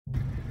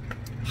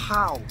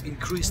How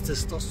increased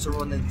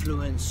testosterone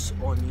influence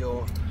on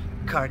your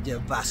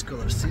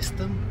cardiovascular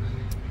system?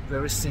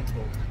 Very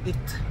simple. It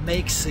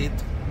makes it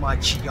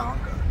much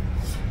younger.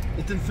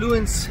 It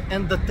influences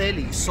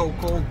endothelium,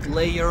 so-called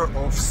layer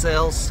of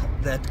cells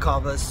that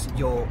covers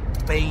your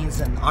veins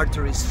and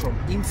arteries from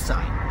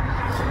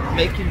inside,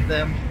 making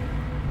them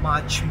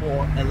much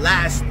more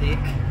elastic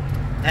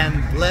and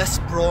less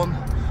prone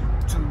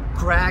to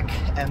crack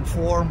and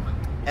form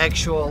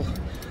actual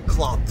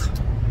clot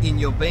in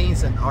your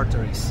veins and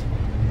arteries.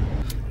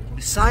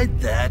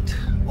 Besides that,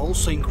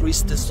 also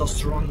increased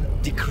testosterone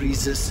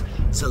decreases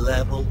the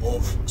level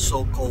of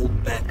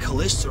so-called bad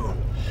cholesterol,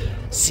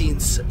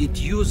 since it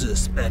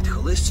uses bad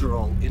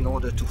cholesterol in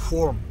order to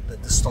form the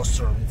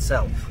testosterone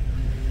itself.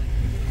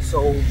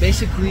 So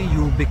basically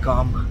you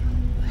become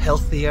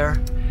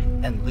healthier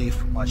and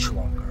live much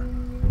longer.